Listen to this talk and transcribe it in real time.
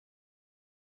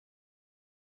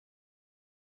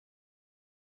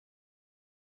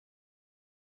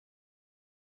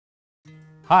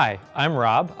Hi, I'm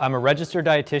Rob. I'm a registered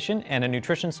dietitian and a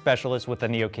nutrition specialist with the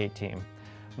Neocate team.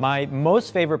 My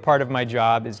most favorite part of my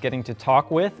job is getting to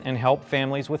talk with and help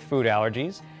families with food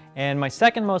allergies, and my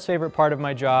second most favorite part of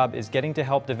my job is getting to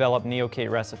help develop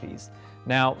Neocate recipes.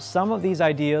 Now, some of these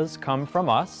ideas come from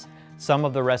us, some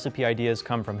of the recipe ideas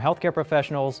come from healthcare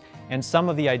professionals, and some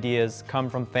of the ideas come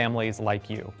from families like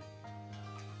you.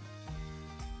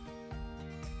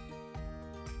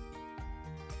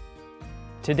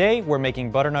 Today, we're making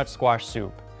butternut squash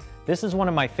soup. This is one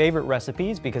of my favorite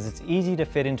recipes because it's easy to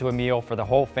fit into a meal for the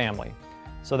whole family.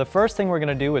 So the first thing we're going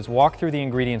to do is walk through the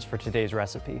ingredients for today's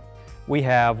recipe. We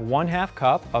have 1/2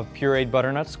 cup of pureed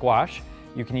butternut squash.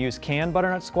 You can use canned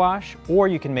butternut squash or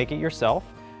you can make it yourself.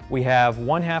 We have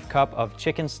 1/2 cup of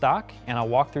chicken stock, and I'll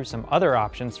walk through some other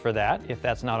options for that if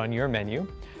that's not on your menu.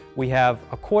 We have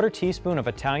 1/4 teaspoon of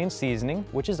Italian seasoning,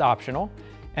 which is optional,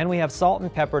 and we have salt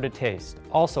and pepper to taste,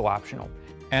 also optional.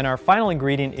 And our final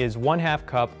ingredient is 1/2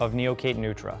 cup of Neocate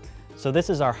Nutra. So this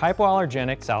is our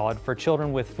hypoallergenic salad for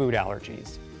children with food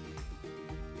allergies.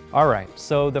 All right,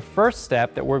 so the first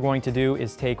step that we're going to do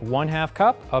is take 1/2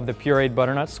 cup of the pureed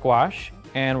butternut squash,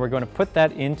 and we're going to put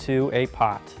that into a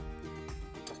pot.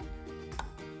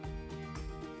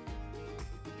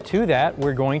 To that,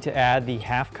 we're going to add the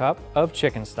 1/2 cup of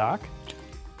chicken stock.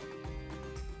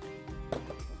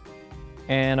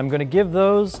 And I'm going to give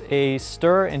those a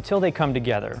stir until they come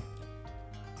together.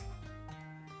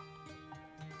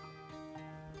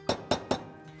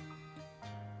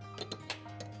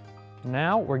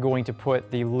 Now we're going to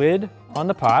put the lid on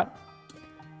the pot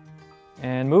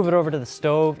and move it over to the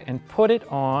stove and put it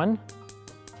on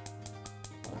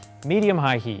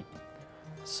medium-high heat.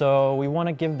 So we want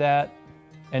to give that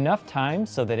enough time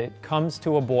so that it comes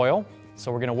to a boil.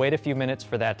 So we're going to wait a few minutes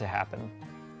for that to happen.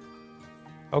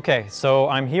 Okay, so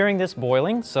I'm hearing this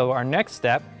boiling, so our next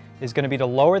step is going to be to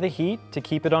lower the heat to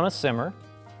keep it on a simmer.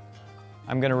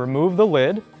 I'm going to remove the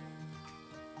lid,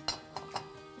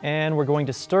 and we're going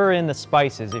to stir in the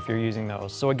spices if you're using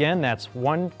those. So again, that's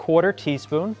 1/4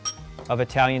 teaspoon of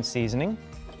Italian seasoning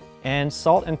and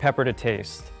salt and pepper to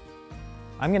taste.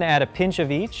 I'm going to add a pinch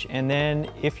of each, and then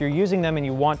if you're using them and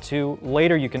you want to,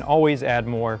 later you can always add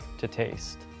more to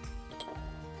taste.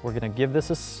 We're going to give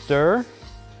this a stir.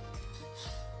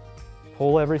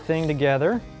 Pull everything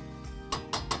together.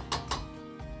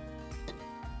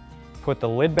 Put the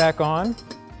lid back on,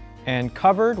 and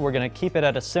covered, we're going to keep it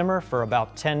at a simmer for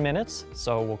about 10 minutes,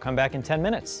 so we'll come back in 10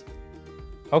 minutes.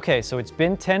 Okay, so it's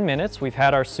been 10 minutes. We've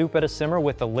had our soup at a simmer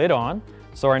with the lid on,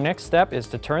 so our next step is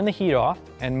to turn the heat off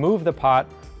and move the pot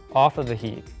off of the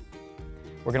heat.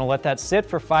 We're going to let that sit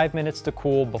for 5 minutes to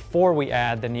cool before we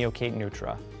add the Neocate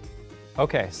Nutra.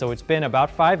 Okay, so it's been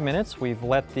about 5 minutes. We've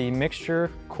let the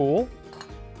mixture cool.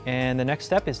 And the next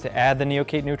step is to add the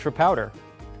Neocate Nutra powder.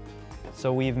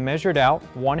 So we've measured out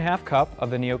 1/2 cup of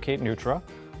the Neocate Nutra.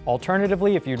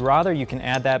 Alternatively, if you'd rather, you can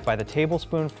add that by the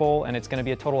tablespoonful, and it's going to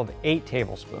be a total of 8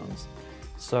 tablespoons.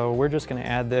 So we're just going to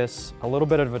add this a little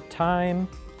bit at a time.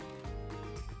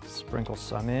 Sprinkle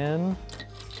some in.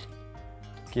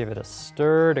 Give it a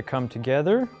stir to come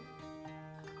together.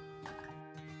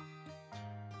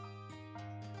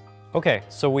 Okay,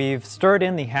 so we've stirred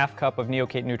in the 1/2 cup of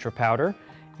Neocate Nutra powder.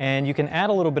 And you can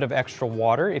add a little bit of extra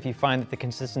water if you find that the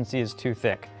consistency is too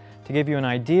thick. To give you an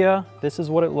idea, this is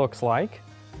what it looks like.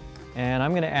 And I'm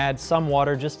going to add some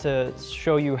water just to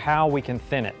show you how we can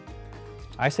thin it.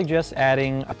 I suggest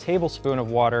adding a tablespoon of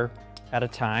water at a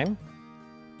time.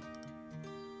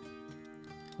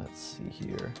 Let's see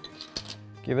here.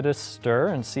 Give it a stir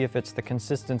and see if it's the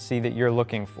consistency that you're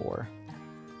looking for.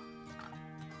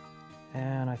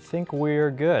 And I think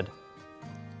we're good.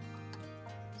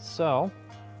 So,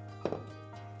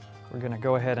 we're going to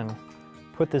go ahead and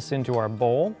put this into our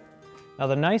bowl. Now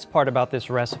the nice part about this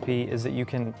recipe is that you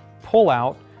can pull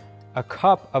out a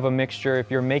cup of a mixture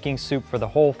if you're making soup for the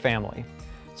whole family.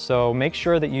 So make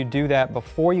sure that you do that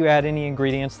before you add any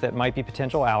ingredients that might be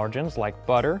potential allergens like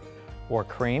butter or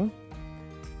cream.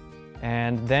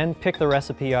 And then pick the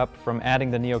recipe up from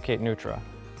adding the Neocate Nutra.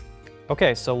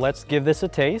 Okay, so let's give this a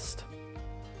taste.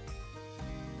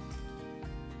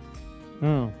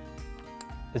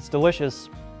 It's delicious.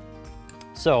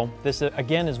 So this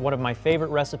again is one of my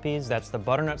favorite recipes. That's the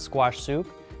butternut squash soup.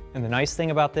 And the nice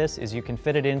thing about this is you can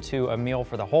fit it into a meal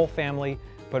for the whole family,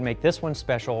 but make this one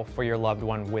special for your loved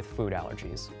one with food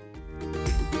allergies.